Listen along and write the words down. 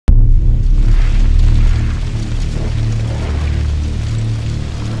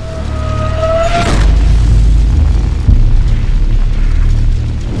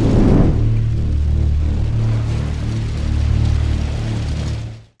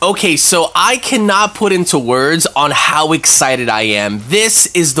Okay, so I cannot put into words on how excited I am. This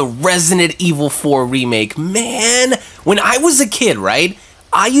is the Resident Evil 4 remake. Man, when I was a kid, right,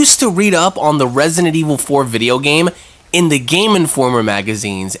 I used to read up on the Resident Evil 4 video game in the Game Informer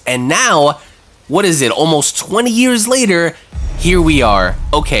magazines. And now, what is it, almost 20 years later, here we are.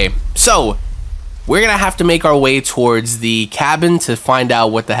 Okay, so we're gonna have to make our way towards the cabin to find out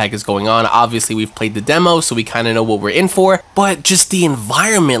what the heck is going on. Obviously, we've played the demo, so we kind of know what we're in for. But just the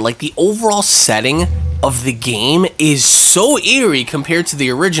environment, like the overall setting of the game is so eerie compared to the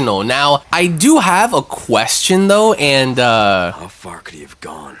original. Now, I do have a question though, and how far could he have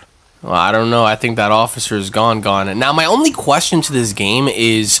gone? Well, I don't know. I think that officer is gone. Now, my only question to this game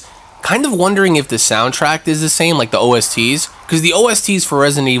is kind of wondering if the soundtrack is the same, like the OSTs, because the OSTs for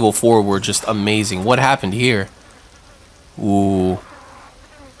Resident Evil 4 were just amazing. What happened here? Ooh.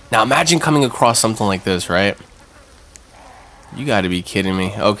 Now imagine coming across something like this, right? You gotta be kidding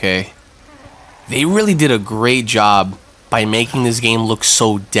me. Okay. They really did a great job by making this game look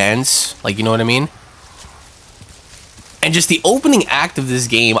so dense, like, you know what I mean? And just the opening act of this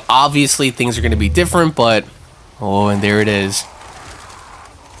game, obviously things are gonna be different, but oh, and there it is.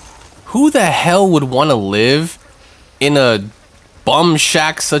 Who the hell would want to live in a bum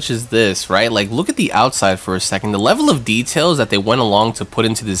shack such as this, right? Like, look at the outside for a second. The level of details that they went along to put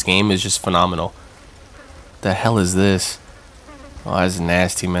into this game is just phenomenal. The hell is this? Oh, that's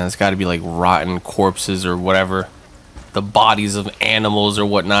nasty, man. It's got to be like rotten corpses or whatever. The bodies of animals or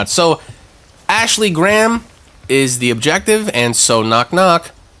whatnot. So, Ashley Graham is the objective, and so knock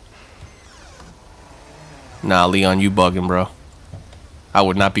knock. Nah, Leon, you bugging, bro. I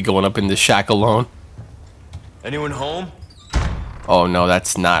would not be going up in the shack alone. Anyone home? Oh no,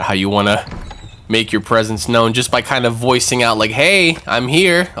 that's not how you want to make your presence known, just by kind of voicing out like, hey, I'm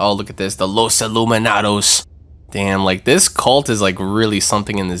here. Oh, look at this, the Los Illuminados. Damn, like this cult is like really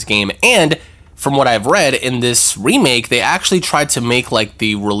something in this game. And from what I've read in this remake, they actually tried to make like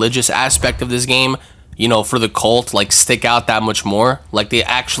the religious aspect of this game, you know, for the cult, like stick out that much more. Like they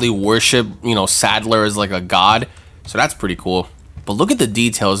actually worship, you know, Sadler as like a god. So that's pretty cool. But look at the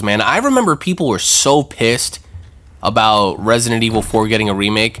details, man. I remember people were so pissed about Resident Evil 4 getting a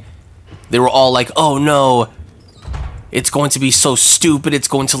remake. They were all like, oh no, it's going to be so stupid, it's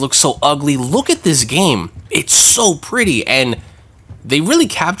going to look so ugly. Look at this game. It's so pretty, and they really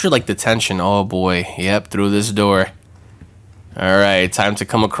captured like the tension. Oh boy, yep, through this door. Alright, time to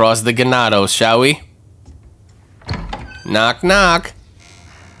come across the Ganados, shall we? Knock knock.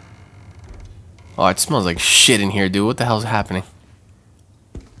 Oh, it smells like shit in here, dude. What the hell's happening?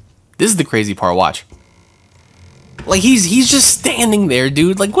 This is the crazy part, watch. Like, he's just standing there,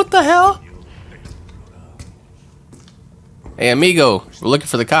 dude. Like, what the hell? Hey, amigo, we're looking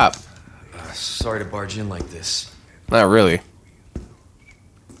for the cop. Sorry to barge in like this. Not really.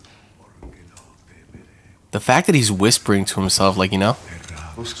 The fact that he's whispering to himself, like, you know?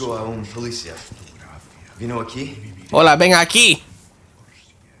 Busco a un policía. Vino aquí? Hola, ven aquí.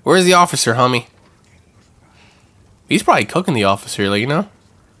 Where's the officer, homie? He's probably cooking the officer, like, you know?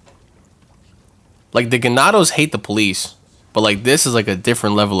 Like, the Ganados hate the police, but, like, this is, like, a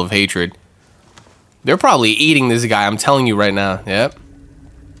different level of hatred. They're probably eating this guy, I'm telling you right now. Yep.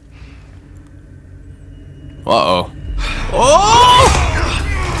 Uh-oh.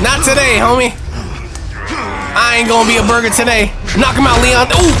 Oh! Not today, homie. I ain't gonna be a burger today. Knock him out, Leon.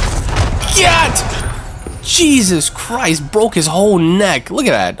 Ooh! Get! Jesus Christ, broke his whole neck. Look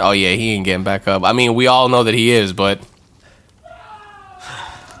at that. Oh, yeah, he ain't getting back up. I mean, we all know that he is, but...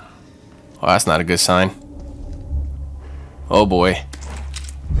 Oh, that's not a good sign. Oh boy.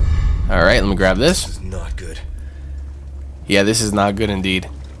 Alright, let me grab this. This is not good. Yeah, this is not good indeed.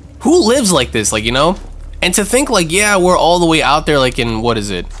 Who lives like this, like, you know? And to think, like, yeah, we're all the way out there, like, in, what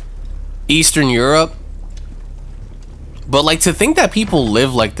is it? Eastern Europe? But, like, to think that people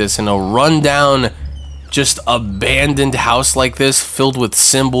live like this in a rundown, just abandoned house like this, filled with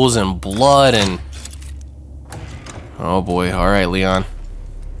symbols and blood and... Oh boy, alright, Leon.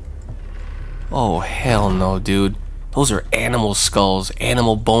 Oh, hell no, dude. Those are animal skulls,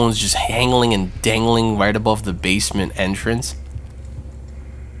 animal bones just hanging and dangling right above the basement entrance.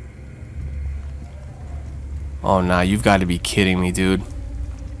 Oh, nah, you've got to be kidding me, dude.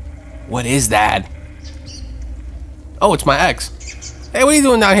 What is that? Oh, it's my ex. Hey, what are you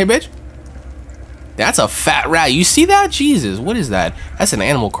doing down here, bitch? That's a fat rat. You see that? Jesus, what is that? That's an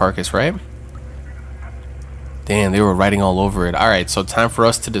animal carcass, right? Damn, they were writing all over it. Alright, so time for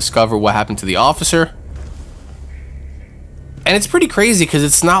us to discover what happened to the officer. And it's pretty crazy because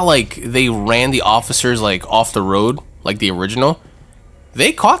it's not like they ran the officers like off the road like the original.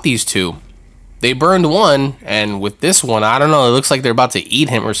 They caught these two. They burned one, and with this one, I don't know, it looks like they're about to eat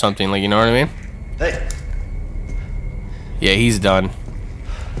him or something, like, you know what I mean? Hey. Yeah, he's done.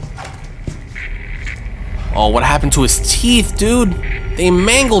 Oh, what happened to his teeth, dude? They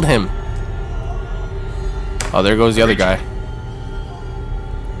mangled him. Oh, there goes the other guy.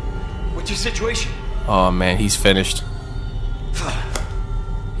 What's your situation? Oh, man, he's finished.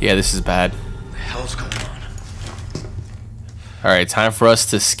 Yeah, this is bad. What the hell's going on? Alright, time for us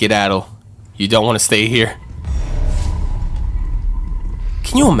to skedaddle. You don't want to stay here.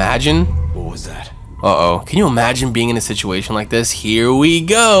 Can you imagine? What was that? Uh-oh. Can you imagine being in a situation like this? Here we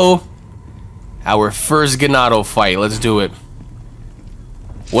go. Our first Ganado fight. Let's do it.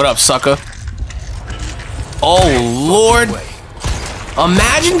 What up, sucker? Oh, Lord.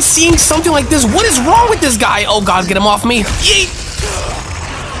 Imagine seeing something like this. What is wrong with this guy? Oh, God, get him off me. Yeet.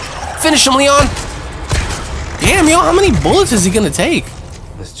 Finish him, Leon. Damn, yo, how many bullets is he going to take?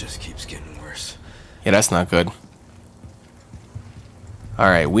 This just keeps getting worse. Yeah, that's not good.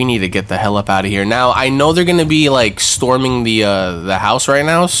 Alright, we need to get the hell up out of here. Now, I know they're going to be, like, storming the house right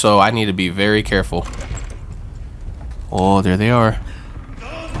now, so I need to be very careful. Oh, there they are.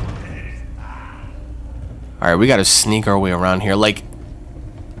 Alright, we got to sneak our way around here. Like,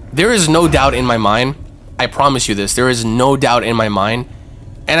 there is no doubt in my mind. I promise you this. There is no doubt in my mind.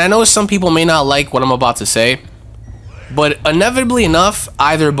 And I know some people may not like what I'm about to say. But inevitably enough,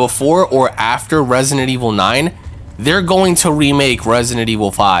 either before or after Resident Evil 9, they're going to remake Resident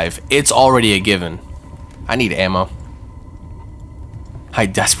Evil 5. It's already a given. I need ammo. I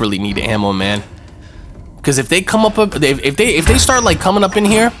desperately need ammo, man. Because if they come up, if they start like coming up in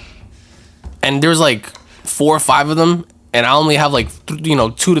here, and there's like 4 or 5 of them, and I only have like 2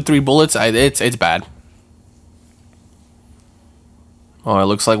 to 3 bullets, it's bad. Oh, it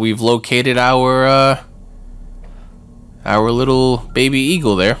looks like we've located our little baby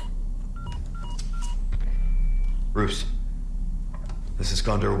eagle there. Bruce, this is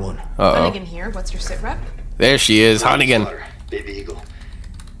Condor 1. Hunnigan here. What's your sit rep? There she is, Hunnigan. Baby eagle.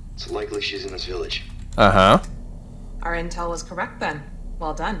 It's likely she's in this village. Uh-huh. Our intel was correct then.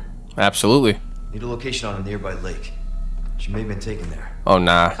 Well done. Absolutely. Need a location on a nearby lake. She may have been taken there. Oh,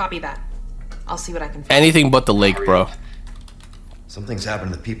 nah. Copy that. I'll see what I can find. Anything but the lake, bro. Something's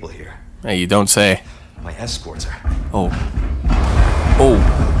happened to the people here. Hey, you don't say. My escorts are. Oh. Oh.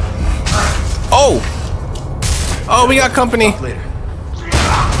 Oh! Oh, we got company. Later.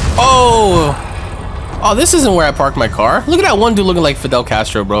 Oh! Oh, this isn't where I parked my car. Look at that one dude looking like Fidel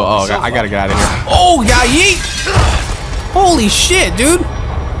Castro, bro. Oh, I gotta get out of here. Oh, yeah, yeet! Holy shit, dude.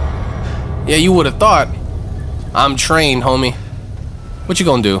 Yeah, you would have thought. I'm trained, homie. What you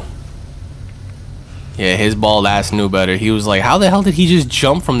gonna do? Yeah, his bald ass knew better. He was like, how the hell did he just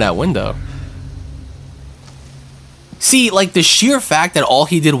jump from that window? See, like, the sheer fact that all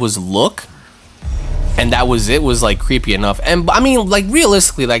he did was look, and that was it, was, like, creepy enough. And, I mean, like,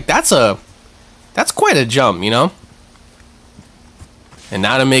 realistically, like, that's quite a jump, you know? And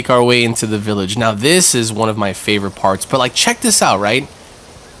now to make our way into the village. Now, this is one of my favorite parts. But, like, check this out, right?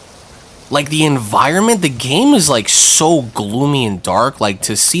 Like, the environment, the game is, like, so gloomy and dark. Like,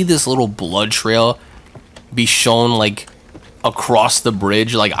 to see this little blood trail be shown, like, across the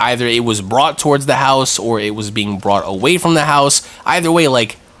bridge. Like, either it was brought towards the house or it was being brought away from the house. Either way,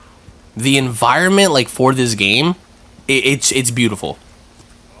 like, the environment, like, for this game, it's beautiful.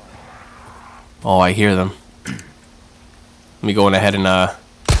 Oh, I hear them. Let me go on ahead and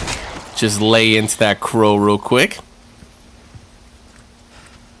just lay into that crow real quick.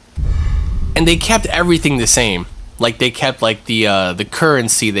 And they kept everything the same. Like, they kept, like, the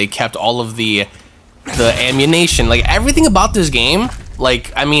currency. They kept all of the ammunition. Like, everything about this game,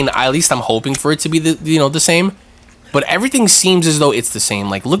 like, I mean, at least I'm hoping for it to be the same. But everything seems as though it's the same.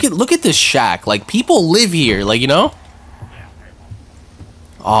 Like, look at this shack. Like, people live here, like, you know?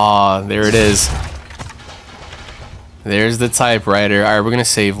 Aw, there it is. There's the typewriter. Alright, we're gonna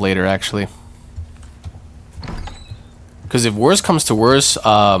save later, actually. Because if worse comes to worse,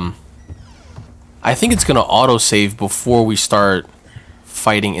 I think it's gonna auto-save before we start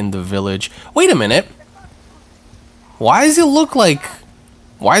fighting in the village. Wait a minute. Why does it look like...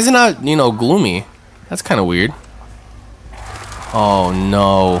 Why is it not, you know, gloomy? That's kind of weird. Oh,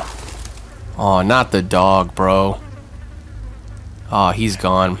 no. Oh, not the dog, bro. Oh, he's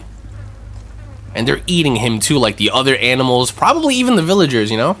gone. And they're eating him too, like the other animals. Probably even the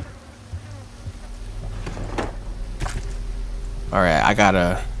villagers, you know? Alright, I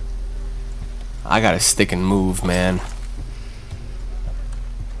gotta stick and move, man.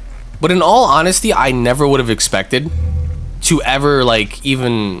 But in all honesty, I never would have expected to ever, like,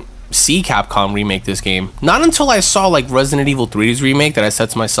 even see Capcom remake this game. Not until I saw, like, Resident Evil 3's remake that I said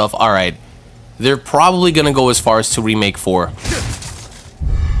to myself, alright, they're probably gonna go as far as to remake 4.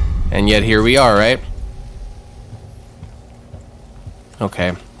 And yet here we are, right?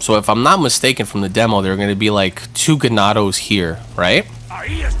 Okay, so if I'm not mistaken from the demo, there are gonna be like 2 Ganados here, right?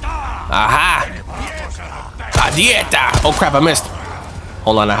 Aha! Dieta! Oh crap, I missed.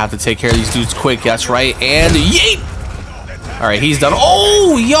 Hold on, I have to take care of these dudes quick. That's right, and yeet! Alright, he's done.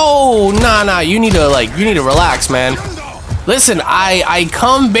 Oh, yo! Nah, you need to relax, man. Listen, I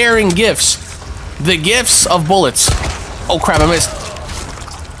come bearing gifts. The gifts of bullets. Oh crap, I missed.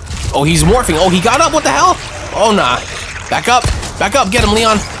 Oh, he's morphing. Oh, he got up. What the hell? Oh, nah. Back up. Back up. Get him,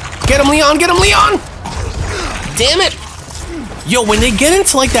 Leon. Get him, Leon. Get him, Leon. Damn it. Yo, when they get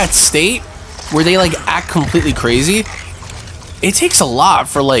into like that state where they like act completely crazy, it takes a lot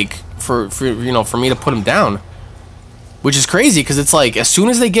for like for me to put them down. Which is crazy because it's like as soon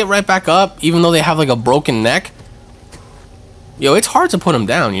as they get right back up, even though they have like a broken neck, yo, it's hard to put them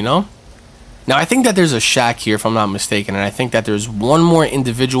down, you know? Now, I think that there's a shack here, if I'm not mistaken, and I think that there's one more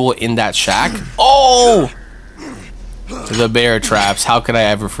individual in that shack. Oh! The bear traps. How could I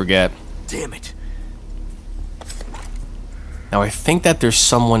ever forget? Damn it. Now, I think that there's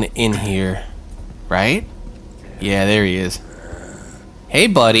someone in here, right? Yeah, there he is. Hey,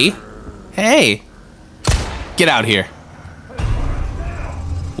 buddy. Hey. Get out here.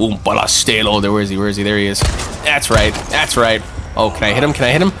 Oompalastelo. Where is he? Where is he? There he is. That's right. That's right. Oh, can I hit him? Can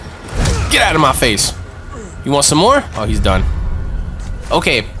I hit him? Get out of my face. You want some more? Oh, he's done.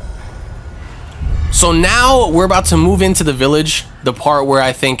 Okay. So now we're about to move into the village, the part where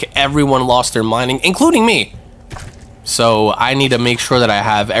I think everyone lost their mind, including me. So I need to make sure that I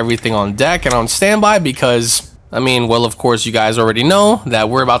have everything on deck and on standby because, I mean, well, of course, you guys already know that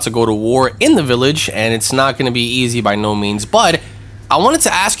we're about to go to war in the village and it's not going to be easy by no means. But I wanted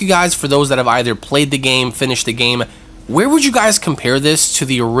to ask you guys, for those that have either played the game, finished the game, where would you guys compare this to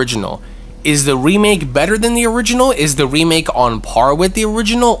the original? Is the remake better than the original? Is the remake on par with the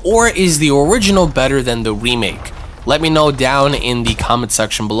original? Or is the original better than the remake? Let me know down in the comment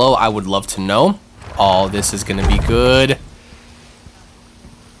section below. I would love to know. Oh, this is gonna be good.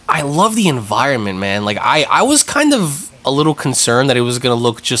 I love the environment, man. Like, I was kind of a little concerned that it was gonna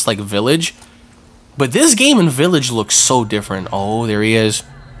look just like Village. But this game and Village looks so different. Oh, there he is.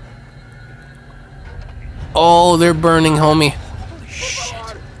 Oh, they're burning, homie.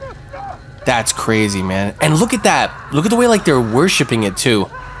 That's crazy, man. And look at that. Look at the way like they're worshiping it too.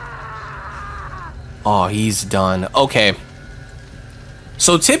 Oh, he's done. Okay.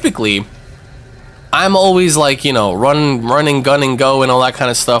 So typically, I'm always like, you know, running, gun and go and all that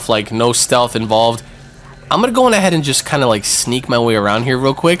kind of stuff. Like no stealth involved. I'm gonna go on ahead and just kind of like sneak my way around here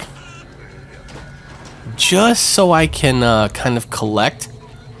real quick. Just so I can kind of collect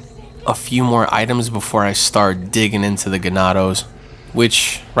a few more items before I start digging into the Ganados.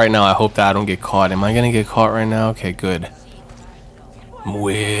 Which, right now, I hope that I don't get caught. Am I gonna get caught right now? Okay, good. I'm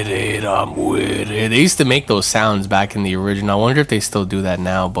with it, I'm with it. They used to make those sounds back in the original. I wonder if they still do that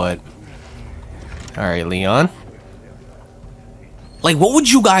now, but... Alright, Leon. Like, what would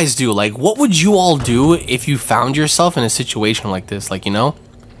you guys do? Like, what would you all do if you found yourself in a situation like this? Like, you know?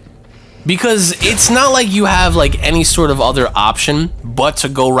 Because it's not like you have, like, any sort of other option but to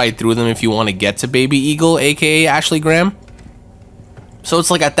go right through them if you want to get to Baby Eagle, aka Ashley Graham. So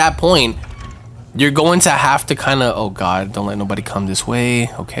it's like at that point, you're going to have to kind of, oh God, don't let nobody come this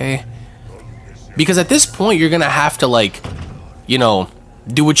way, okay? Because at this point, you're going to have to like, you know,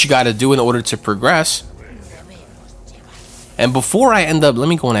 do what you got to do in order to progress. And before I end up, let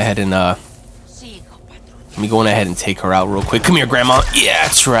me go on ahead and, take her out real quick. Come here, Grandma. Yeah,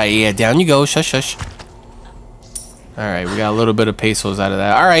 that's right. Yeah, down you go. Shush, shush. All right, we got a little bit of pesos out of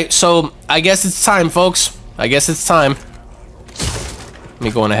that. All right, so I guess it's time, folks. I guess it's time. Let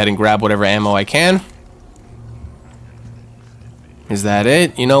me go on ahead and grab whatever ammo I can. Is that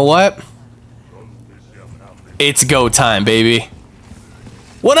it? You know what? It's go time, baby.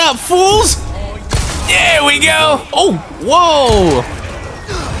 What up, fools? There we go. Oh, whoa.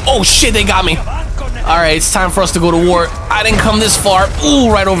 Oh, shit, they got me. All right, it's time for us to go to war. I didn't come this far.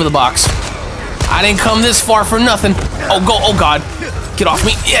 Ooh, right over the box. I didn't come this far for nothing. Oh, go. Oh, God. Get off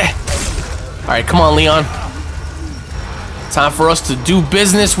me. Yeah. All right, come on, Leon. Time for us to do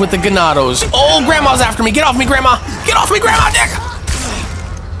business with the Ganados. Oh, Grandma's after me. Get off me, Grandma. Get off me, Grandma, dick.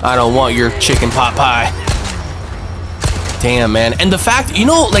 I don't want your chicken pot pie. Damn, man. And the fact, you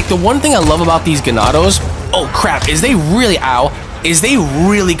know, like the one thing I love about these Ganados, oh, crap, is they really, is they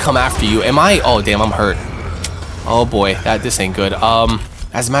really come after you. Am I, oh, damn, I'm hurt. Oh, boy, this ain't good.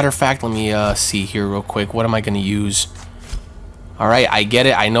 As a matter of fact, let me see here real quick. What am I going to use? All right, I get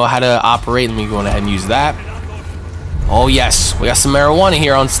it. I know how to operate. Let me go ahead and use that. Oh, yes. We got some marijuana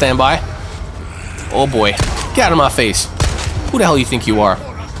here on standby. Oh boy. Get out of my face. Who the hell you think you are?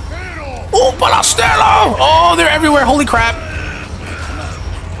 Oh, Palastelo! Oh, they're everywhere. Holy crap.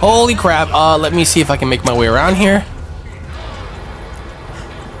 Holy crap. Let me see if I can make my way around here.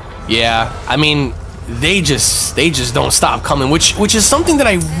 Yeah, I mean, they just don't stop coming, which is something that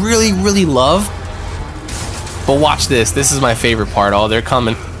I really, really love. But watch this. This is my favorite part. Oh, they're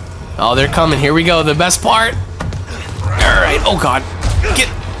coming. Oh, they're coming. Here we go. The best part. All right. Oh, God. Get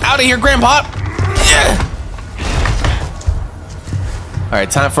out of here, Grandpa. Yeah. All right,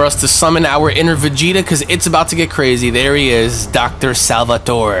 time for us to summon our inner Vegeta because it's about to get crazy. There he is, Dr.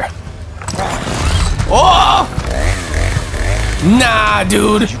 Salvatore. Oh! Nah,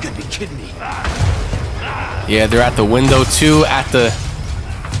 dude. You could be kidding me. Yeah, they're at the window too, at the...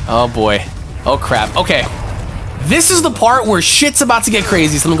 Oh, boy. Oh, crap. Okay. This is the part where shit's about to get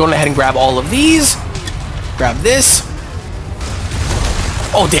crazy. So let me go ahead and grab all of these. Grab this.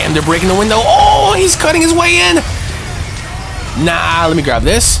 Oh, damn, they're breaking the window. Oh, he's cutting his way in. Nah, let me grab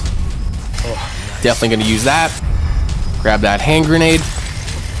this. Definitely gonna use that. Grab that hand grenade.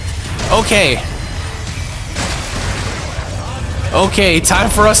 Okay. Okay, time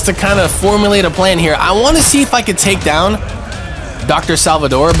for us to kind of formulate a plan here. I want to see if I could take down Dr.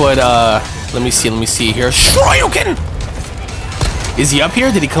 Salvador, but let me see here. Shoryuken! Is he up here?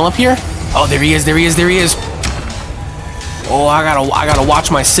 Did he come up here? Oh, there he is. Oh, I gotta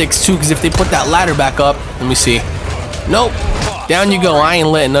watch my 6 too, because if they put that ladder back up, let me see. Nope. Down you go. I ain't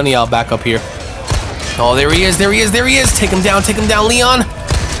letting none of y'all back up here. Oh, there he is. Take him down, Leon.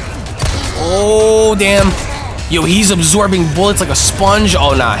 Oh, damn. Yo, he's absorbing bullets like a sponge.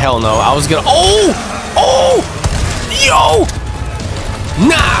 Oh, nah, hell no. I was gonna... Oh! Yo!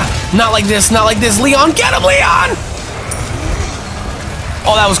 Nah, not like this. Leon, get him, Leon!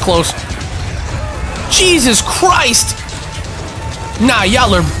 Oh, that was close. Jesus Christ! Nah,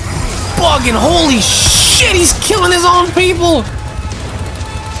 y'all are bugging. Holy shit, he's killing his own people.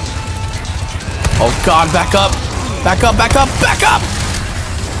 Oh God, back up.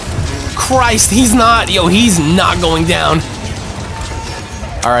 Christ, he's not going down.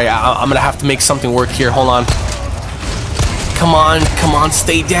 All right, I'm gonna have to make something work here. Hold on. Come on,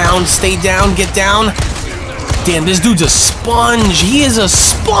 stay down, get down. Damn, this dude's a sponge. He is a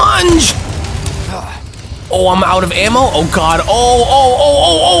sponge. Oh, I'm out of ammo. Oh God.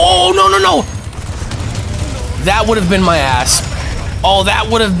 Oh, no. That would have been my ass. Oh, that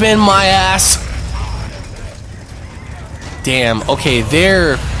would have been my ass. Damn. Okay,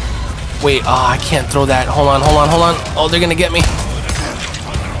 there. Wait. Oh, I can't throw that. Hold on. Oh, they're gonna get me.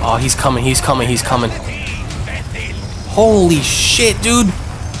 Oh, he's coming. Holy shit, dude.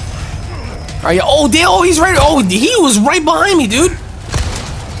 Are you? Oh, damn. Oh, he's right. Oh, he was right behind me, dude.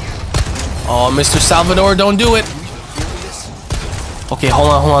 Oh, Mr. Salvador, don't do it. Okay,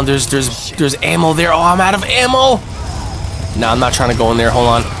 hold on. There's ammo there. Oh, I'm out of ammo. Nah, I'm not trying to go in there. Hold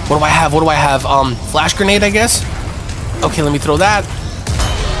on. What do I have? Flash grenade, I guess. Okay, let me throw that.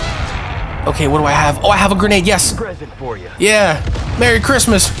 Okay, what do I have? Oh, I have a grenade. Yes. Present for you. Yeah. Merry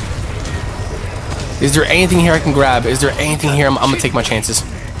Christmas. Is there anything here I can grab? I'm gonna take my chances.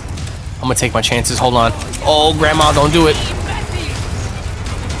 Hold on. Oh, Grandma, don't do it.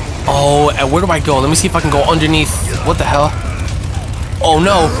 Oh, and where do I go? Let me see if I can go underneath. What the hell? Oh,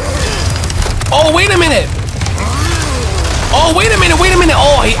 no. Oh, wait a minute. Oh,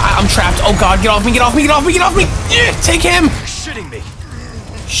 I'm trapped. Oh, God, get off me. Yeah, take him. You're shitting me.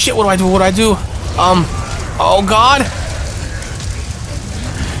 Shit, what do I do? Oh, God.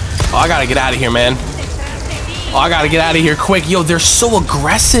 Oh, I gotta get out of here, man. Oh, I gotta get out of here quick. Yo, they're so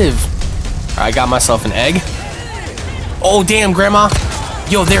aggressive. All right, I got myself an egg. Oh, damn, Grandma.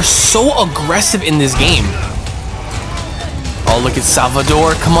 Yo, they're so aggressive in this game. Oh, look at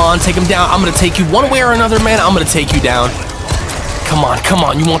Salvador. Come on, take him down. I'm gonna take you one way or another, man. I'm gonna take you down. Come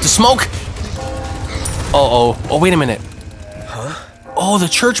on. You want the smoke? Oh, wait a minute. Huh? Oh, the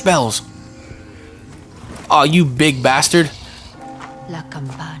church bells. Oh, you big bastard. La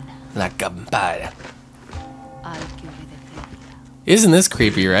campana. Isn't this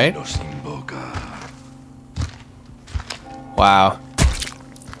creepy, right? Wow.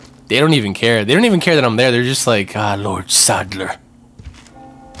 They don't even care. They don't even care that I'm there. They're just like, Lord Sadler.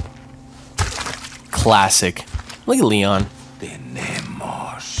 Classic. Look at Leon.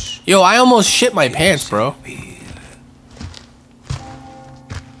 Yo, I almost shit my pants, bro.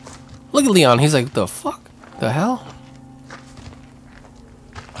 Look at Leon. He's like, what the fuck? The hell?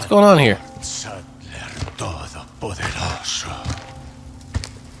 What's going on here?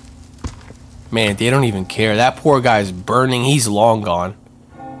 Man, they don't even care. That poor guy's burning. He's long gone.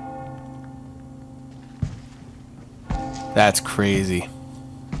 That's crazy.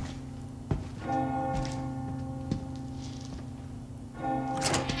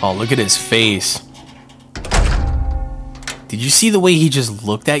 Oh, look at his face. Did you see the way he just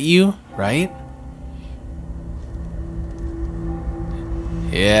looked at you, right?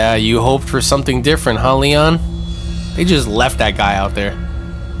 Yeah, you hoped for something different, huh, Leon? They just left that guy out there.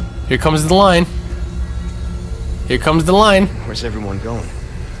 Here comes the line. Here comes the line. Where's everyone going?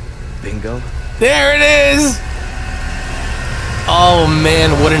 Bingo? There it is! Oh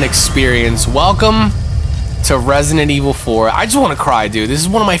man, what an experience. Welcome to Resident Evil 4. I just want to cry, dude. This is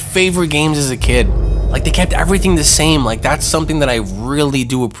one of my favorite games as a kid. Like, they kept everything the same. Like, that's something that I really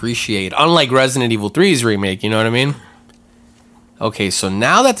do appreciate. Unlike Resident Evil 3's remake, you know what I mean? Okay, so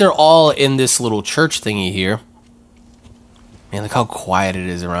now that they're all in this little church thingy here. Man, look how quiet it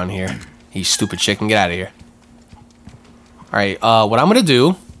is around here. You stupid chicken, get out of here. Alright, what I'm gonna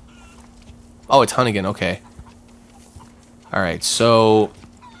do... Oh, it's Hunnigan, okay. Alright, so...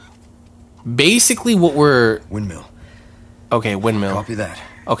 Basically what we're... Windmill. Okay, windmill. Copy that.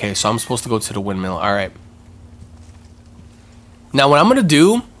 Okay, so I'm supposed to go to the windmill. Alright. Now, what I'm gonna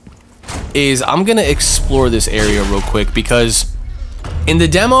do is I'm gonna explore this area real quick because in the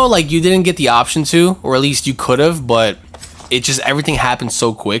demo, like, you didn't get the option to, or at least you could have, but it just, everything happened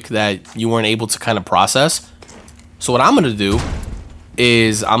so quick that you weren't able to kind of process. So what I'm gonna do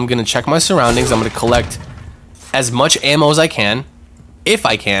is I'm gonna check my surroundings. I'm gonna collect as much ammo as I can, if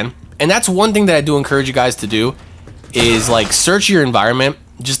I can. And that's one thing that I do encourage you guys to do is, like, search your environment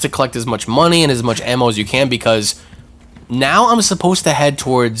just to collect as much money and as much ammo as you can, because now I'm supposed to head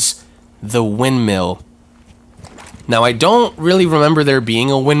towards the windmill. Now, I don't really remember there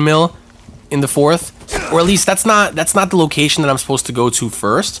being a windmill in the 4th, or at least that's not the location that I'm supposed to go to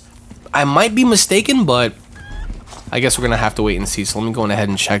first. I might be mistaken, but I guess we're gonna have to wait and see. So let me go ahead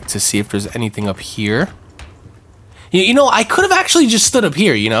and check to see if there's anything up here. You know, I could have actually just stood up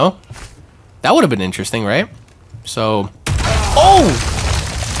here, you know? That would have been interesting, right? So...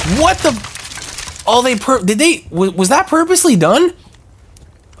 Oh! What the... Oh, was that purposely done?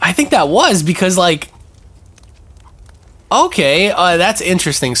 I think that was, because, like... Okay, that's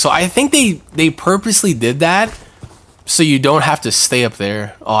interesting. So I think they purposely did that so you don't have to stay up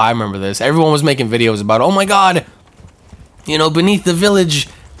there. Oh, I remember this. Everyone was making videos about, oh my god, you know, beneath the village,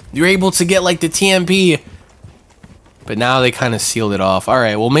 you're able to get, like, the TMP. But now they kind of sealed it off.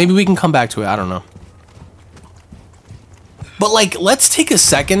 Alright, well, maybe we can come back to it. I don't know. But, like, let's take a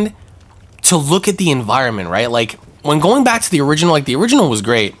second to look at the environment, right? Like, when going back to the original, like, the original was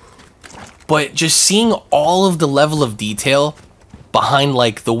great. But just seeing all of the level of detail behind,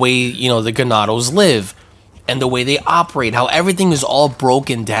 like, the way, you know, the Ganados live and the way they operate, how everything is all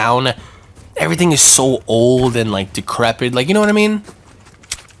broken down. Everything is so old and, like, decrepit. Like, you know what I mean?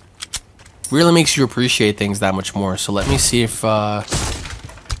 Really makes you appreciate things that much more. So let me see if I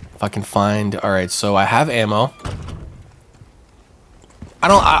can find... Alright, so I have ammo.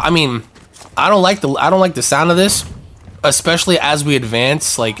 I mean, I don't like the sound of this, especially as we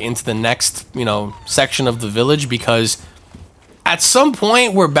advance, like, into the next, you know, section of the village, because at some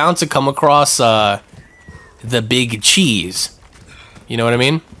point we're bound to come across the big cheese. You know what I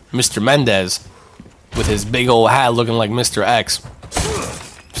mean? Mr. Mendez with his big old hat looking like Mr. X.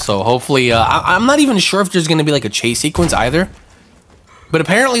 So hopefully, I'm not even sure if there's going to be, like, a chase sequence either. But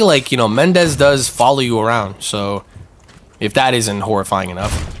apparently, like, you know, Mendez does follow you around. So if that isn't horrifying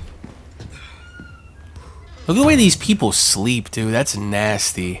enough. Look at the way these people sleep, dude. That's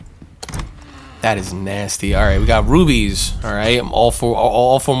nasty. That is nasty. All right, we got rubies. All right, I'm all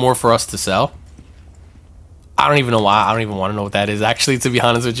for more for us to sell. I don't even know why. I don't even want to know what that is, actually, to be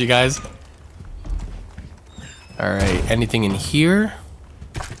honest with you guys. All right, anything in here?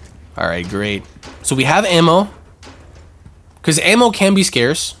 All right, great. So we have ammo. Because ammo can be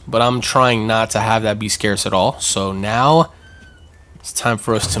scarce, but I'm trying not to have that be scarce at all. So now it's time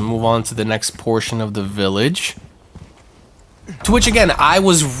for us to move on to the next portion of the village. To which, again, I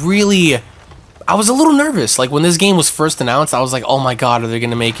was a little nervous. Like, when this game was first announced, I was like, oh my god, are they going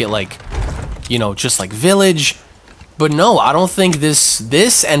to make it, like, you know, just like Village? But no, I don't think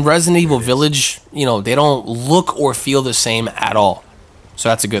this and Resident Evil Village, you know, they don't look or feel the same at all. So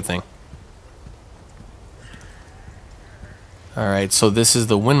that's a good thing. Alright, so this is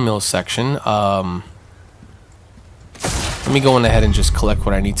the windmill section. Let me go on ahead and just collect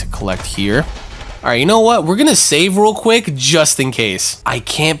what I need to collect here. Alright, you know what? We're gonna save real quick, just in case. I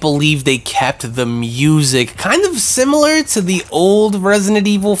can't believe they kept the music kind of similar to the old Resident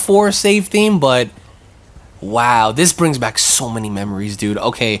Evil 4 save theme, but wow, this brings back so many memories, dude.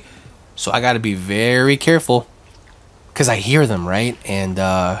 Okay, so I gotta be very careful, because I hear them, right? And,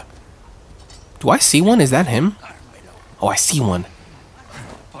 do I see one? Is that him? Oh, I see one.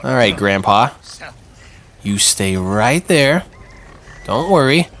 Alright, Grandpa. You stay right there. Don't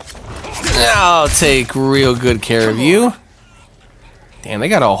worry. I'll take real good care of you. Damn, they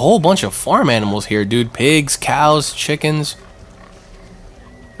got a whole bunch of farm animals here, dude. Pigs, cows, chickens.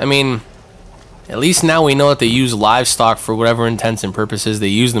 I mean, at least now we know that they use livestock for whatever intents and purposes they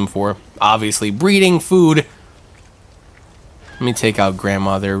use them for. Obviously, breeding, food. Let me take out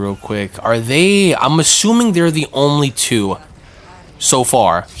Grandma there real quick. Are they... I'm assuming they're the only two so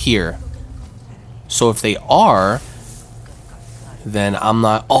far here. So if they are, then I'm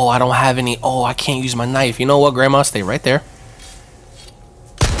not... Oh, I don't have any... Oh, I can't use my knife. You know what, Grandma? Stay right there.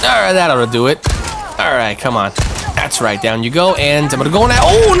 Alright, that ought to do it. Alright, come on. That's right, down you go. And I'm gonna go in that.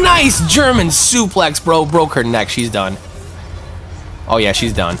 Oh, nice! German suplex, bro. Broke her neck. She's done. Oh, yeah,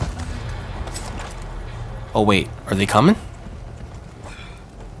 she's done. Oh, wait. Are they coming?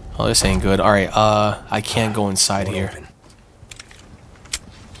 Oh, this ain't good. Alright, I can't go inside here.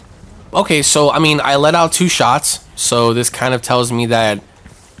 Okay, so, I mean, I let out 2 shots. So this kind of tells me that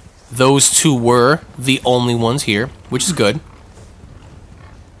those 2 were the only ones here, which is good.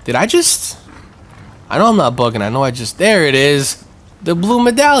 Did I just... I know I'm not bugging. I know I just... There it is. The blue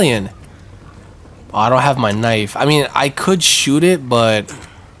medallion. Oh, I don't have my knife. I mean, I could shoot it, but...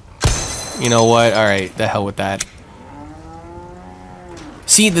 You know what? Alright, the hell with that.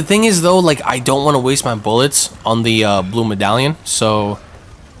 See, the thing is, though, like, I don't want to waste my bullets on the blue medallion, so...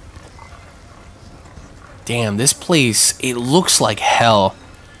 Damn, this place, it looks like hell.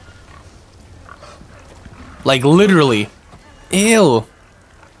 Like, literally. Ew.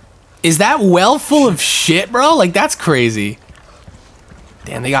 Is that well full of shit, bro? Like, that's crazy.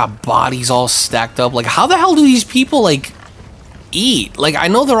 Damn, they got bodies all stacked up. Like, how the hell do these people, like, eat? Like, I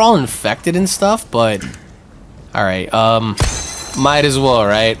know they're all infected and stuff, but... Alright, might as well,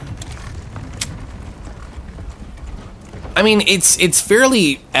 right? I mean, it's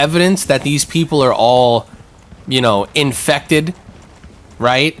fairly evident that these people are all, you know, infected,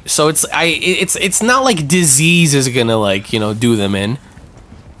 right? So it's not like disease is gonna, like, you know, do them in.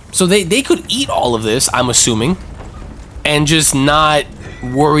 So they could eat all of this, I'm assuming, and just not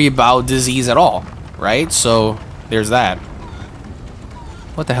worry about disease at all, right? So there's that.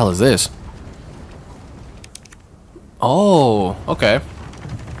 What the hell is this? Oh, okay.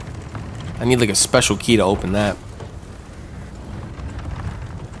 I need like a special key to open that.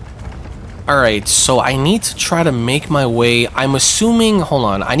 Alright, so I need to try to make my way. I'm assuming, hold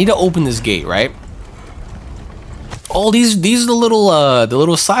on, I need to open this gate, right? Oh, these are the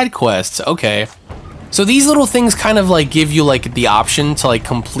little side quests. Okay. So these little things kind of like give you like the option to like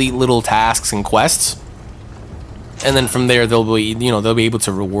complete little tasks and quests. And then from there they'll be, you know, they'll be able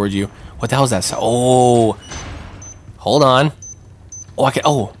to reward you. What the hell is that? Oh. Hold on. Oh, I can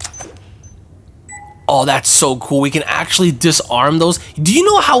Oh, that's so cool. We can actually disarm those. Do you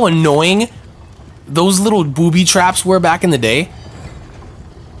know how annoying those little booby traps were back in the day?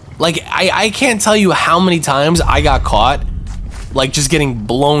 Like, I can't tell you how many times I got caught, like, just getting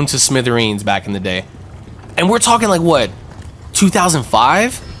blown to smithereens back in the day. And we're talking, like, what,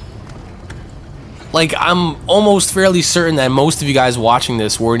 2005? Like, I'm almost fairly certain that most of you guys watching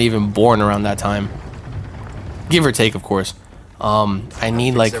this weren't even born around that time. Give or take, of course. I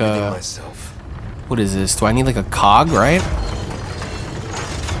need, like, a... What is this? Do I need, like, a cog, right?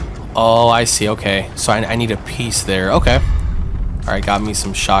 Oh, I see, okay. So I need a piece there, okay. Alright, got me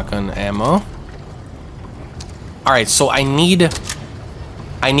some shotgun ammo. Alright, so I need a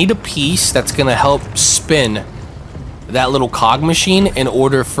piece that's gonna help spin that little cog machine in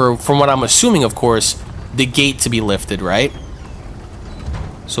order for, from what I'm assuming, of course, the gate to be lifted, right?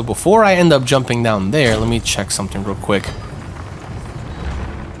 So before I end up jumping down there, let me check something real quick.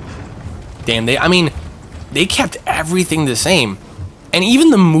 Damn, they kept everything the same. And even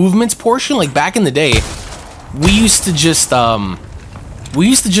the movements portion, like back in the day, we used to just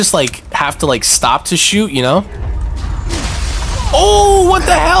like have to like stop to shoot, you know? Oh, what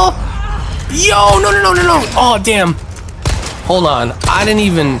the hell? Yo, no. Oh, damn. Hold on. I didn't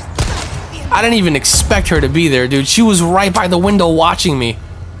even expect her to be there, dude. She was right by the window watching me.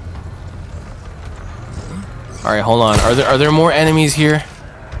 All right, hold on. Are there more enemies here?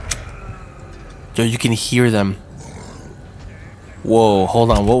 Yo, you can hear them. Whoa, hold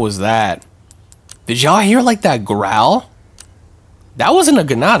on. What was that? Did y'all hear like that growl? That wasn't a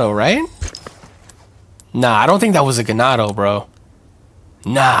Ganado, right? Nah, I don't think that was a Ganado, bro.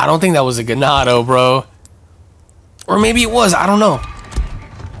 Nah, I don't think that was a Ganado, bro. Or maybe it was. I don't know.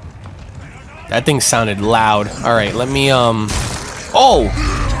 That thing sounded loud. All right, let me, Oh!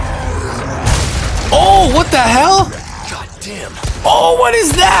 Oh, what the hell? God damn. Oh, what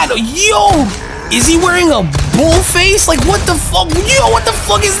is that? Yo! Is he wearing a bull face? Like, what the fuck? Yo, what the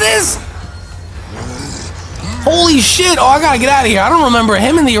fuck is this? Holy shit! Oh, I gotta get out of here. I don't remember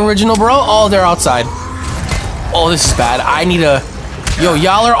him in the original, bro. Oh, they're outside. Oh, this is bad. I need a... Yo,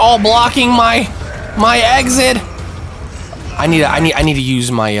 y'all are all blocking my exit. I need to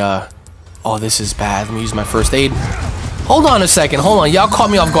use my... Oh, this is bad. Let me use my first aid. Hold on a second. Hold on. Y'all caught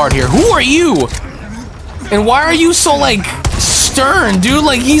me off guard here. Who are you? And why are you so, like, stern, dude?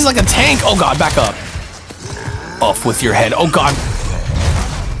 Like, he's like a tank. Oh, God. Back up. Off with your head. Oh, God.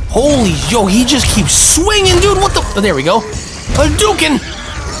 Holy, yo, he just keeps swinging, dude. What the? Oh, there we go. Hadouken.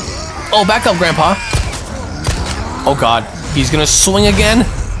 Oh, back up, Grandpa. Oh, God. He's gonna swing again.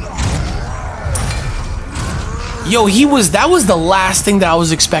 Yo, that was the last thing that I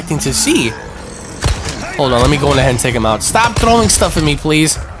was expecting to see. Hold on, let me go ahead and take him out. Stop throwing stuff at me,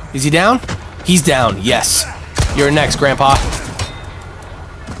 please. Is he down? He's down, yes. You're next, Grandpa.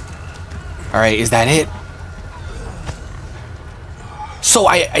 Alright, is that it? So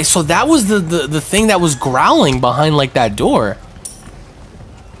so that was the thing that was growling behind like that door.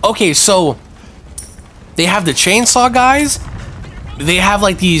 Okay, so they have the chainsaw guys. They have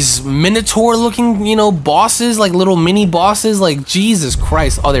like these minotaur looking, you know, bosses, like little mini bosses, like Jesus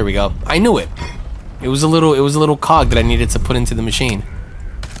Christ. Oh, there we go. I knew it. It was a little cog that I needed to put into the machine.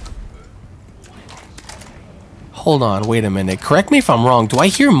 Hold on, wait a minute. Correct me if I'm wrong. Do I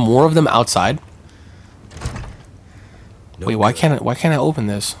hear more of them outside? Wait, why can't I open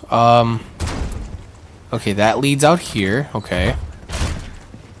this? Okay, that leads out here. Okay.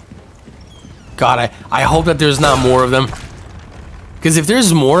 God, I hope that there's not more of them. Because if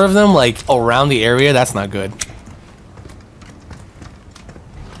there's more of them, like, around the area, that's not good.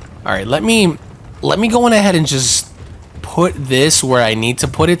 Alright, let me go on ahead and just put this where I need to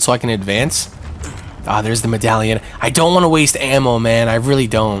put it so I can advance. Ah, there's the medallion. I don't want to waste ammo, man. I really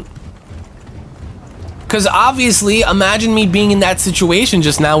don't. Because obviously, imagine me being in that situation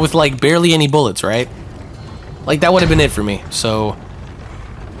just now with, like, barely any bullets, right? Like, that would have been it for me. So,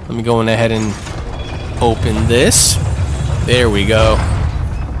 let me go on ahead and open this. There we go.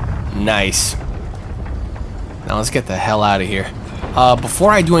 Nice. Now, let's get the hell out of here.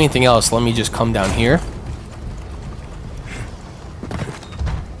 Before I do anything else, let me just come down here.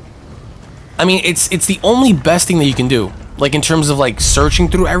 I mean, it's the only best thing that you can do. Like, in terms of, like, searching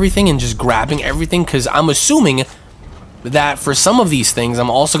through everything and just grabbing everything. Because I'm assuming that for some of these things, I'm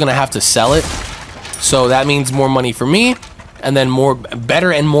also going to have to sell it. So, that means more money for me. And then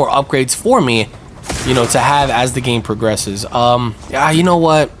better and more upgrades for me, you know, to have as the game progresses. Yeah, you know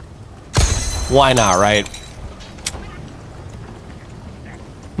what? Why not, right?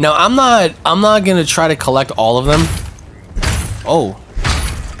 Now, I'm not going to try to collect all of them. Oh.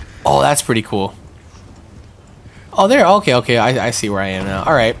 Oh, that's pretty cool. Oh, there. Okay. I see where I am now.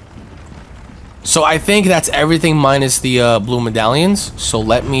 All right. So I think that's everything minus the blue medallions. So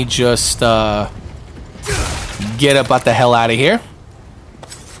let me just get about the hell out of here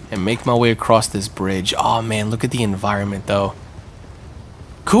and make my way across this bridge. Oh man, look at the environment though.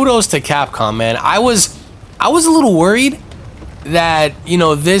 Kudos to Capcom, man. I was a little worried that, you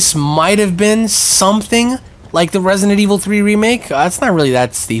know, this might have been something like the Resident Evil 3 remake. That's not really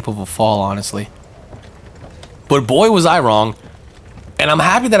that steep of a fall, honestly. But boy, was I wrong. And I'm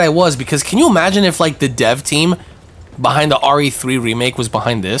happy that I was, because can you imagine if, like, the dev team behind the RE3 remake was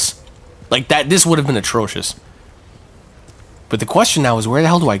behind this? Like, this would have been atrocious. But the question now is, where the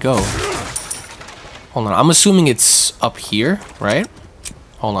hell do I go? Hold on, I'm assuming it's up here, right?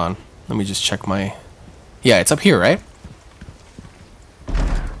 Hold on, let me just check my... Yeah, it's up here, right?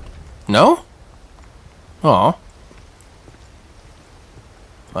 No? Oh.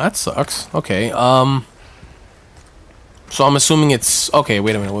 Well, that sucks. Okay, so I'm assuming it's... Okay,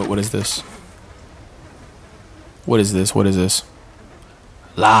 wait a minute. What is this? What is this? What is this?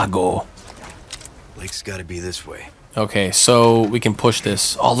 Lago. Lake's gotta be this way. Okay, so we can push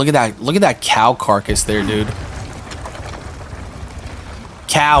this. Oh, look at that. Look at that cow carcass there, dude.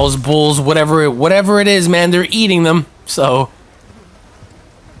 Cows, bulls, whatever it is, man, they're eating them. So...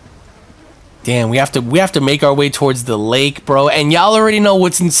 Damn, we have to make our way towards the lake, bro. And y'all already know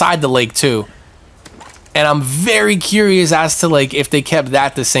what's inside the lake, too. And I'm very curious as to, like, if they kept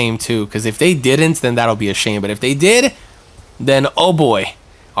that the same, too. Because if they didn't, then that'll be a shame. But if they did, then, oh boy,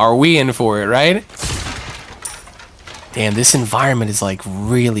 are we in for it, right? Damn, this environment is, like,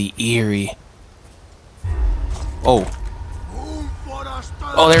 really eerie. Oh.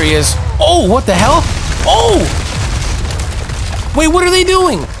 Oh, there he is. Oh, what the hell? Oh! Wait, what are they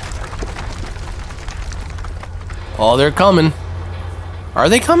doing? Oh, they're coming. Are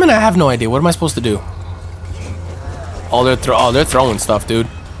they coming? I have no idea. What am I supposed to do? Oh, they're throwing stuff, dude.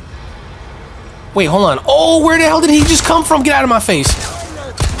 Wait, hold on. Oh, where the hell did he just come from? Get out of my face.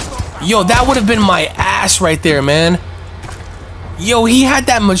 Yo, that would have been my ass right there, man. Yo, he had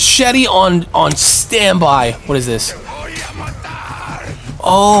that machete on standby. What is this?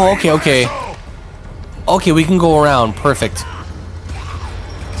 Oh, okay, okay. Okay, we can go around. Perfect.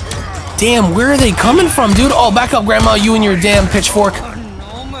 Damn, where are they coming from, dude? Oh, back up, Grandma, you and your damn pitchfork.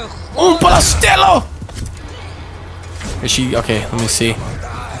 Un pastello! Is she... Okay, let me see.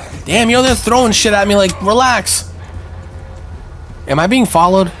 Damn, yo, they're throwing shit at me, like, relax. Am I being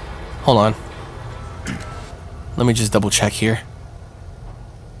followed? Hold on. Let me just double check here.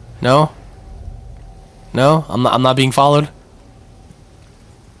 No? No? I'm not being followed?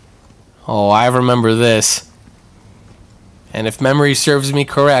 Oh, I remember this. And if memory serves me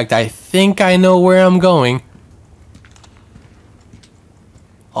correct, I think I know where I'm going.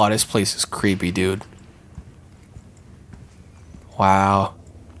 Oh, this place is creepy, dude. Wow.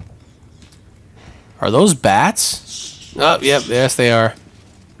 Are those bats? Oh, yep, yes they are.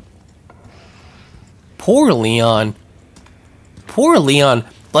 Poor Leon. Poor Leon.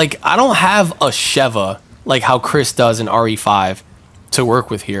 Like, I don't have a Sheva, like how Chris does in RE5, to work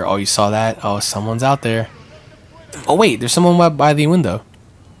with here. Oh, you saw that? Oh, someone's out there. Oh, wait, there's someone by the window.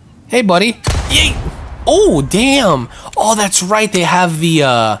 Hey, buddy. Yay! Oh, damn. Oh, that's right. They have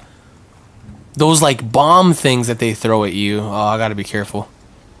the, those, like, bomb things that they throw at you. Oh, I gotta be careful.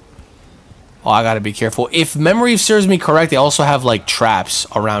 Oh, I gotta be careful. If memory serves me correct, they also have, like, traps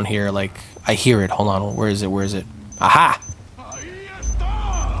around here. Like, I hear it. Hold on. Where is it? Where is it? Aha!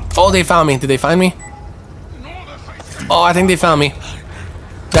 Oh, they found me. Did they find me? Oh, I think they found me.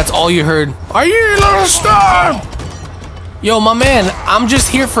 That's all you heard. Are you a little star? Yo, my man, I'm just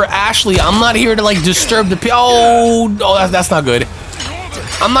here for Ashley. I'm not here to, like, disturb the peace. Oh, that's not good.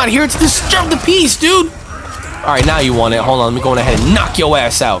 I'm not here to disturb the peace, dude. All right, now you want it. Hold on, let me go ahead and knock your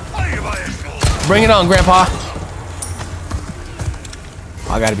ass out. Bring it on, Grandpa.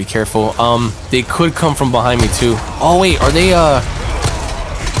 I gotta be careful. They could come from behind me, too. Oh, wait, are they,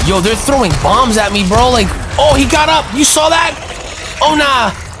 Yo, they're throwing bombs at me, bro. Like, oh, he got up. You saw that? Oh,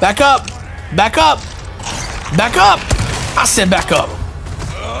 nah. Back up. Back up. Back up. I said back up.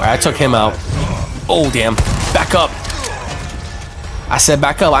 All right, I took him out. Oh, damn. Back up. I said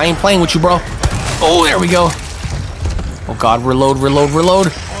back up. I ain't playing with you, bro. Oh, there we go. Oh, God. Reload, reload, reload.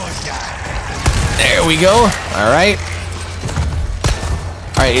 There we go. All right.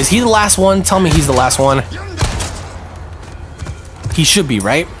 All right, is he the last one? Tell me he's the last one. He should be,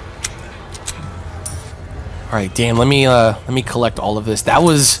 right? All right, damn. Let me collect all of this. That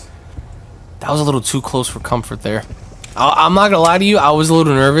was a little too close for comfort there. I'm not gonna lie to you. I was a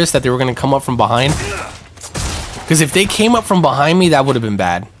little nervous that they were gonna come up from behind. Because if they came up from behind me, that would have been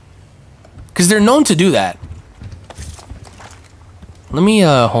bad. Because they're known to do that. Let me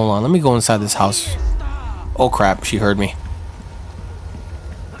hold on. Let me go inside this house. Oh crap! She heard me.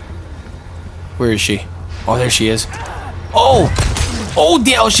 Where is she? Oh, there she is. Oh! Oh,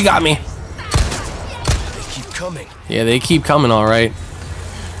 damn, she got me. They keep coming. Yeah, they keep coming, all right.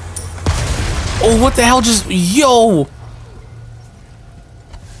 Oh, what the hell just... Yo!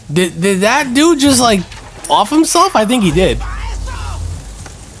 Did that dude just, like, off himself? I think he did.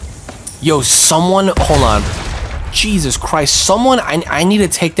 Yo, someone... Hold on. Jesus Christ. Someone... I need to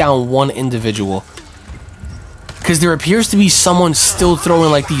take down one individual. Because there appears to be someone still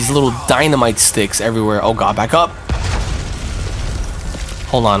throwing, like, these little dynamite sticks everywhere. Oh, God, back up.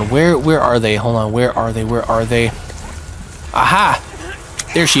 Hold on, where are they? Hold on, where are they? Where are they? Aha!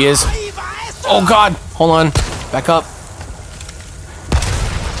 There she is. Oh God! Hold on. Back up.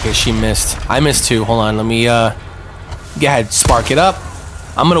 Okay, she missed. I missed too. Hold on, let me go ahead, spark it up.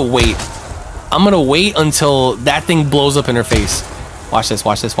 I'm gonna wait. I'm gonna wait until that thing blows up in her face. Watch this,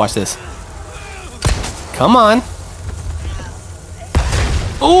 watch this, watch this. Come on.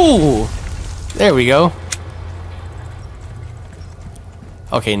 Ooh! There we go.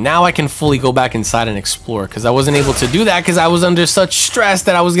 Okay, now I can fully go back inside and explore, because I wasn't able to do that because I was under such stress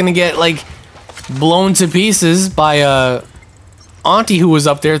that I was gonna get, like, blown to pieces by auntie who was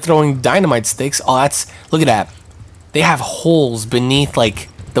up there throwing dynamite sticks. Oh, that's... Look at that. They have holes beneath, like,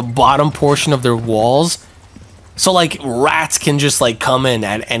 the bottom portion of their walls. So, like, rats can just, like, come in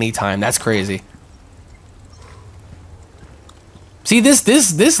at any time. That's crazy. See,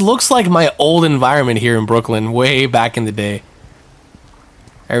 this looks like my old environment here in Brooklyn way back in the day.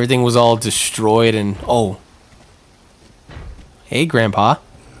 Everything was all destroyed and... Oh. Hey, Grandpa.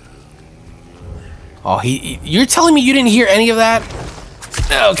 Oh, you're telling me you didn't hear any of that?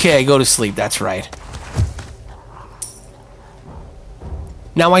 Okay, go to sleep. That's right.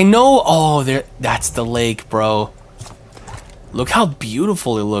 Now, I know... Oh, that's the lake, bro. Look how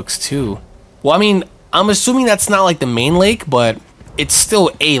beautiful it looks, too. Well, I mean, I'm assuming that's not, like, the main lake, but it's still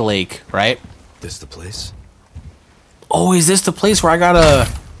a lake, right? This the place? Oh, is this the place where I gotta...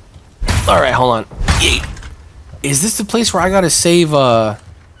 Alright, hold on. Is this the place where I gotta save,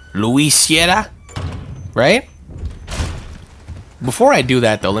 Luis Sierra? Right? Before I do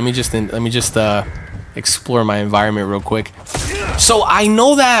that, though, let me just explore my environment real quick. So, I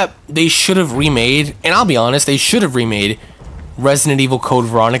know that they should have remade, and I'll be honest, they should have remade Resident Evil Code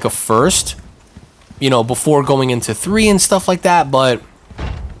Veronica first. You know, before going into 3 and stuff like that, but...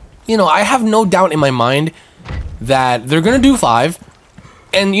 You know, I have no doubt in my mind that they're gonna do 5.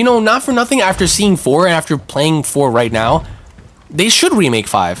 And, you know, not for nothing, after seeing 4 and after playing 4 right now, they should remake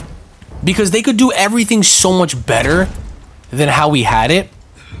 5. Because they could do everything so much better than how we had it.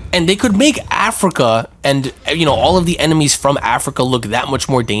 And they could make Africa and, you know, all of the enemies from Africa look that much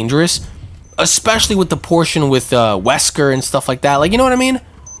more dangerous. Especially with the portion with Wesker and stuff like that. Like, you know what I mean?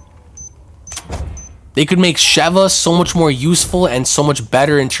 They could make Sheva so much more useful and so much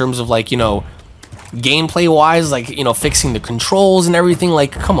better in terms of, like, you know, gameplay-wise, like, you know, fixing the controls and everything.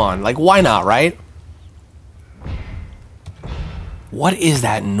 Like, come on. Like, why not, right? What is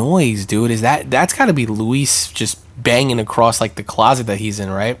that noise, dude? That's gotta be Luis just banging across, like, the closet that he's in,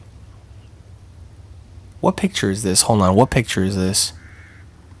 right? What picture is this? Hold on. What picture is this?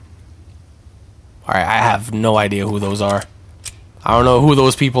 Alright, I have no idea who those are. I don't know who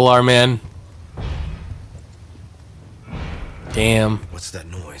those people are, man. Damn. What's that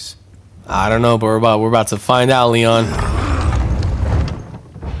noise? I don't know, but we're about to find out, Leon.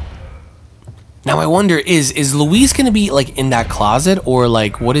 Now I wonder, is Luis gonna be like in that closet, or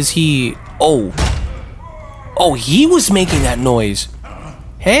like what is he? Oh, he was making that noise.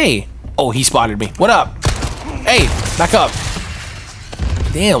 Hey, oh, he spotted me. What up? Hey, back up.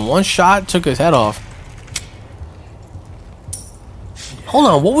 Damn, one shot took his head off. Hold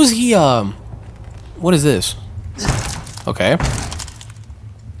on, what was he? What is this? Okay.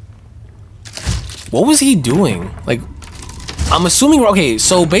 What was he doing? Like, I'm assuming, okay,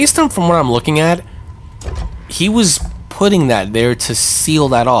 so based on from what I'm looking at, he was putting that there to seal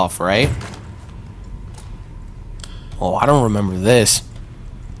that off, right? Oh, I don't remember this.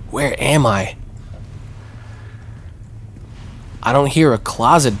 Where am I? I don't hear a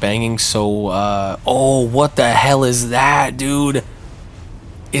closet banging, so, oh, what the hell is that, dude?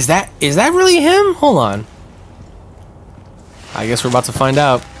 Is that really him? Hold on. I guess we're about to find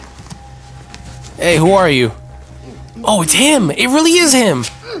out. Hey, who are you? Oh, it's him! It really is him!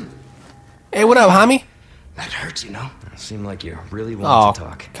 Hey, what up, homie? That hurts, you know? Seemed like you really wanted to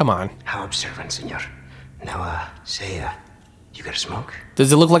talk. Come on. How observant, senor. Now, say, you got a smoke?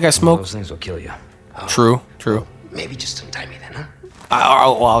 Does it look like I smoke? Those things will kill you. Oh. True, true. Maybe just untie me then, huh?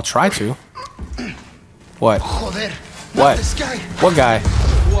 I'll try to. What? Joder, what? This guy. What guy?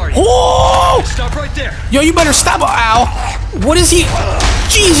 Who are you? Oh! Stop right there! Yo, you better stop! Ow! What is he?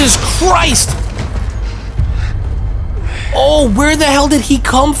 Jesus Christ! Oh, where the hell did he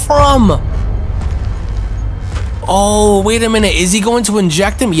come from? Oh, wait a minute. Is he going to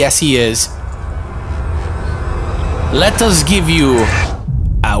inject him? Yes, he is. Let us give you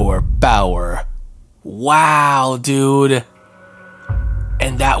our power. Wow, dude.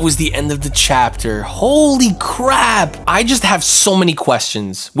 And that was the end of the chapter. Holy crap. I just have so many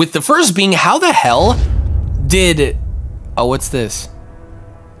questions. With the first being, how the hell did... Oh, what's this?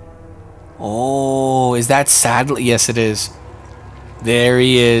 Oh, is that Sadly? Yes, it is. There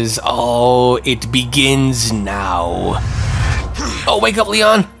he is. Oh, it begins now. Oh, wake up,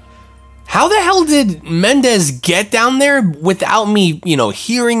 Leon. How the hell did Mendez get down there without me, you know,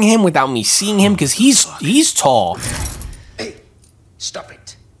 hearing him, without me seeing him? Because he's tall. Hey, stop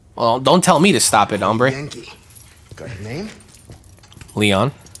it. Well, don't tell me to stop it, hombre. Yankee. Got your name?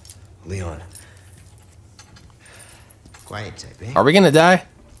 Leon. Leon. Quiet type, eh? Are we gonna die?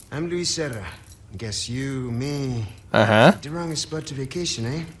 I'm Luis Serra. Guess you, me... Uh-huh. The wrong spot to vacation,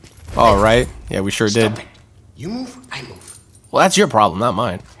 eh? All right. Yeah, we sure did. Stop it. You move, I move. Well, that's your problem, not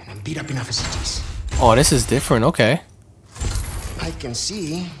mine. And I'm beat up enough as it is. Oh, this is different. Okay. I can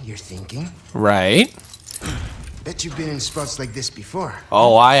see you're thinking. Right. Bet you've been in spots like this before.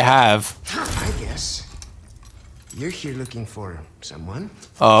 Oh, I have. I guess. You're here looking for someone.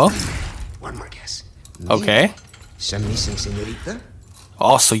 Oh. One more guess. Me? Okay. Some missing señorita?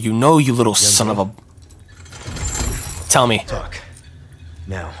 Oh, so you know, you little son of a... Tell me. Talk.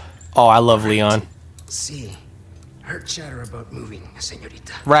 Now. Oh, I love Leon. See. Heard chatter about moving a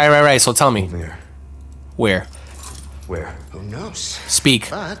señorita. Right. So tell me. Where? Where? Where? Who knows? Speak.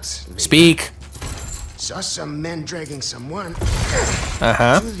 But... Speak. Saw some men dragging someone.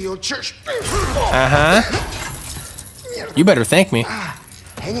 Uh-huh. To the old church. Uh-huh. You better thank me.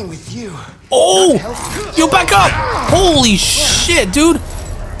 Hanging with you. Oh! Yo, back up! Holy shit, dude!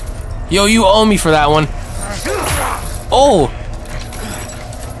 Yo, you owe me for that one. Oh!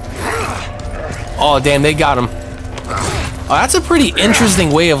 Oh, damn, they got him. Oh, that's a pretty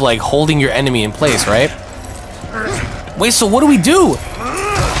interesting way of, like, holding your enemy in place, right? Wait, so what do we do?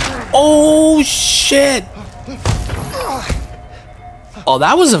 Oh, shit! Oh,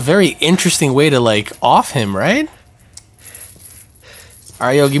 that was a very interesting way to, like, off him, right?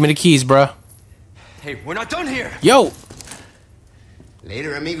 Alright, yo, give me the keys, bruh. Hey, we're not done here. Yo!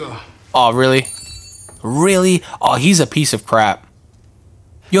 Later, amigo. Oh, really? Really? Oh, he's a piece of crap.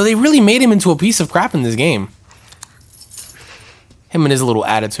 Yo, they really made him into a piece of crap in this game. Him and his little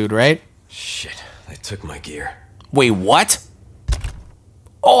attitude, right? Shit, they took my gear. Wait, what?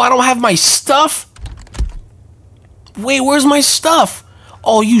 Oh, I don't have my stuff? Wait, where's my stuff?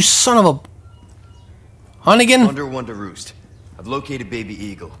 Oh, you son of a... Hunnigan? Under one to roost. I've located baby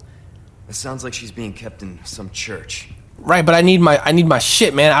eagle. It sounds like she's being kept in some church. Right, but I need my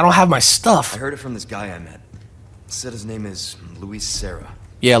shit, man. I don't have my stuff. I heard it from this guy I met. Said his name is Luis Serra.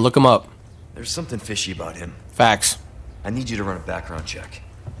 Yeah, look him up. There's something fishy about him. Facts. I need you to run a background check.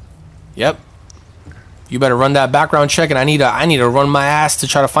 Yep. You better run that background check, and I need to run my ass to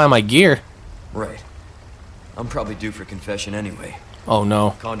try to find my gear. Right. I'm probably due for confession anyway. Oh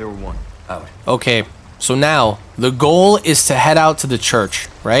no. Condor 1, out. Okay, so now the goal is to head out to the church,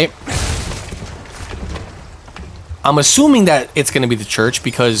 right? I'm assuming that it's gonna be the church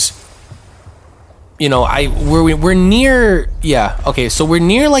because, you know, we're near. Yeah. Okay, so we're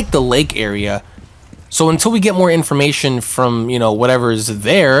near like the lake area. So until we get more information from, you know, whatever is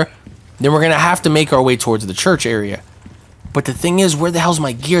there, then we're gonna have to make our way towards the church area. But the thing is, where the hell's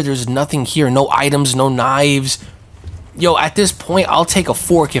my gear? There's nothing here. No items, no knives. Yo, at this point, I'll take a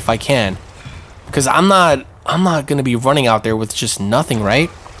fork if I can, because I'm not gonna be running out there with just nothing, right?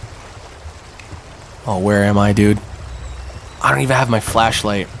 Oh, where am I, dude? I don't even have my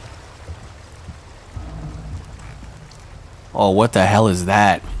flashlight. Oh, what the hell is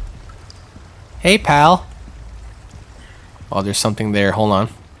that? Hey, pal. Oh, there's something there. Hold on.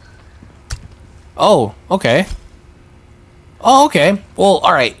 Oh, okay. Oh, okay. Well,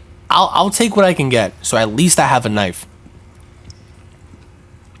 all right. I'll take what I can get. So at least I have a knife.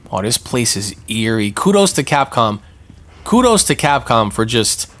 Oh, this place is eerie. Kudos to Capcom. Kudos to Capcom for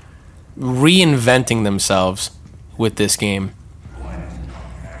just reinventing themselves with this game.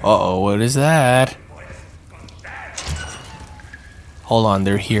 Uh-oh, what is that? Hold on,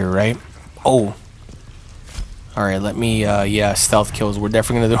 they're here, right? Oh. All right, let me yeah, stealth kills. We're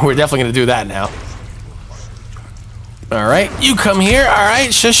definitely gonna do that now. All right, you come here. All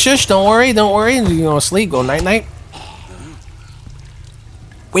right, shush, shush. Don't worry. You gonna sleep? Go night, night.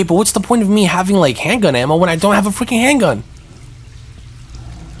 Wait, but what's the point of me having like handgun ammo when I don't have a freaking handgun?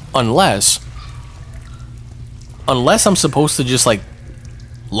 Unless I'm supposed to just like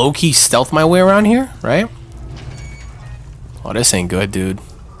low-key stealth my way around here, right? Oh, this ain't good, dude.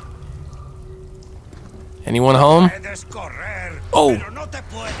 Anyone home? Oh.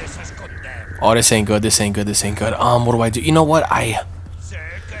 Oh, this ain't good. This ain't good. What do? You know what? I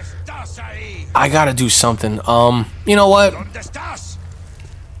gotta do something. You know what?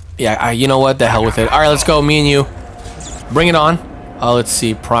 Yeah, you know what? The hell with it. All right, let's go. Me and you. Bring it on. Let's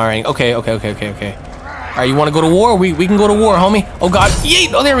see. Prying. Okay. All right, you want to go to war? We can go to war, homie. Oh, God.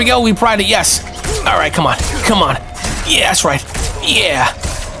 Yeet. Oh, there we go. We pried it. Yes. All right, come on. Yeah, that's right. Yeah,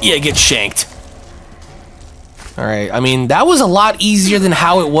 get shanked. All right, I mean, that was a lot easier than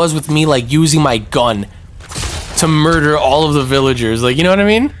how it was with me, like, using my gun to murder all of the villagers. Like, you know what I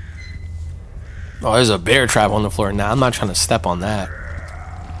mean? Oh, there's a bear trap on the floor. Nah, I'm not trying to step on that.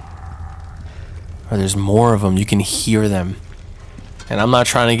 Oh, there's more of them. You can hear them. And I'm not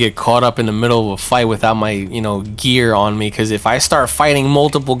trying to get caught up in the middle of a fight without my, you know, gear on me. Because if I start fighting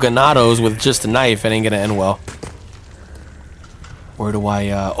multiple ganados with just a knife, it ain't going to end well. Where do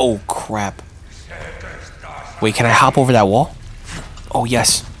I, oh, crap. Wait, can I hop over that wall? Oh,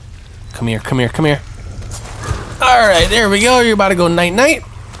 yes. Come here. Alright, there we go. You're about to go night-night.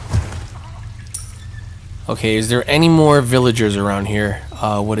 Okay, is there any more villagers around here?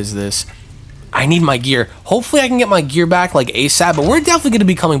 What is this? I need my gear. Hopefully I can get my gear back, like, ASAP. But we're definitely going to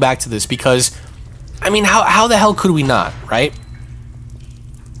be coming back to this because, I mean, how the hell could we not, right?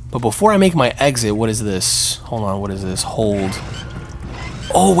 But before I make my exit, what is this? Hold on, what is this? Hold.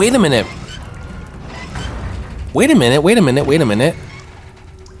 Oh, wait a minute. Wait a minute.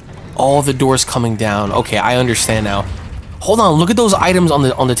 All the doors coming down. Okay, I understand now. Hold on, look at those items on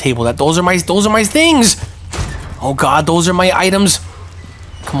the table. Those are my things. Oh God, those are my items.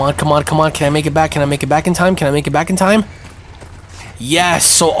 Come on. Can I make it back? Can I make it back in time? Yes,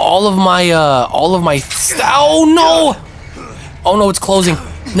 so all of my, oh no! Oh no, it's closing.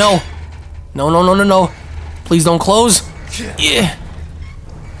 No. No, no, no, no, no. Please don't close. Yeah.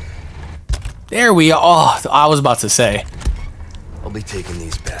 There we are. Oh, I was about to say. I'll be taking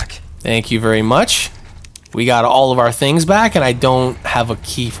these back. Thank you very much. We got all of our things back, and I don't have a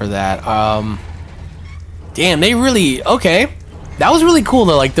key for that. Damn, they really, okay. That was really cool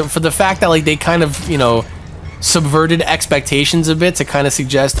though, like for the fact that like they kind of, you know, subverted expectations a bit to kind of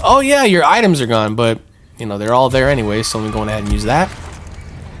suggest, oh yeah, your items are gone, but you know, they're all there anyway, so I'm going ahead and use that.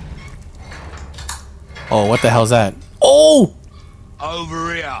 Oh, what the hell's that? Oh!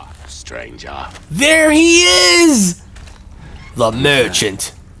 Over here, stranger. There he is! The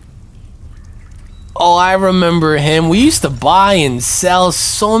merchant. Oh, I remember him. We used to buy and sell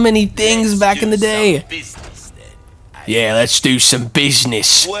so many things back in the day. Yeah, let's do some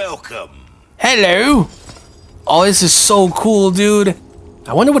business. Welcome. Hello. Oh, this is so cool, dude.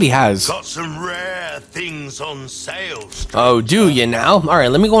 I wonder what he has. Got some rare things on sale. Oh, do you now? All right,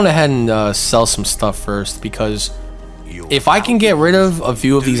 let me go ahead and sell some stuff first, because if I can get rid of a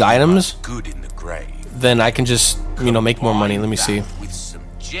few of these items, good in the grave, then I can just, you know, make more money. Let me see. With some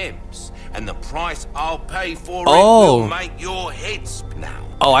gems, and the price I'll pay for it Oh. will make your head spin now.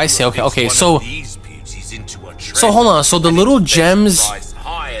 Oh, I see. Okay, okay. One So, of these beauties into a so hold on. So the little gems, price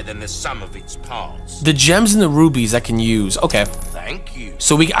higher than the sum of its parts. the gems and the rubies I can use. Okay. Thank you.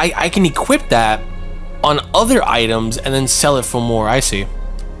 So I can equip that on other items and then sell it for more. I see.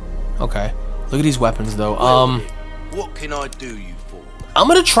 Okay. Look at these weapons though. What can I do you for? I'm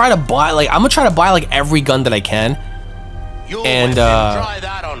gonna try to buy like every gun that I can. Your And, weapon, try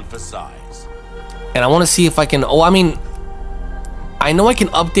that on for size. And I want to see if I can. Oh, I mean, I know I can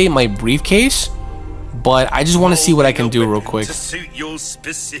update my briefcase, but I just want to see what I can do real quick. To suit your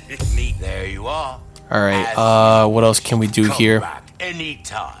specific need. There you are. All right. What else can we do Come here? back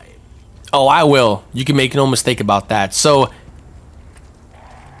anytime. Oh, I will. You can make no mistake about that. So,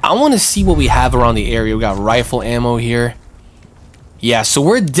 I want to see what we have around the area. We got rifle ammo here. Yeah, so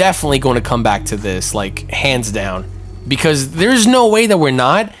we're definitely going to come back to this, like, hands down. Because there's no way that we're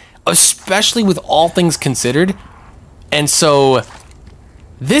not, especially with all things considered. And so,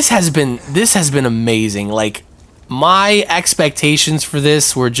 this has been amazing. Like, my expectations for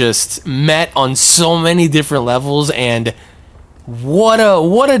this were just met on so many different levels, and what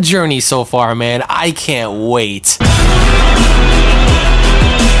a journey so far, man. I can't wait.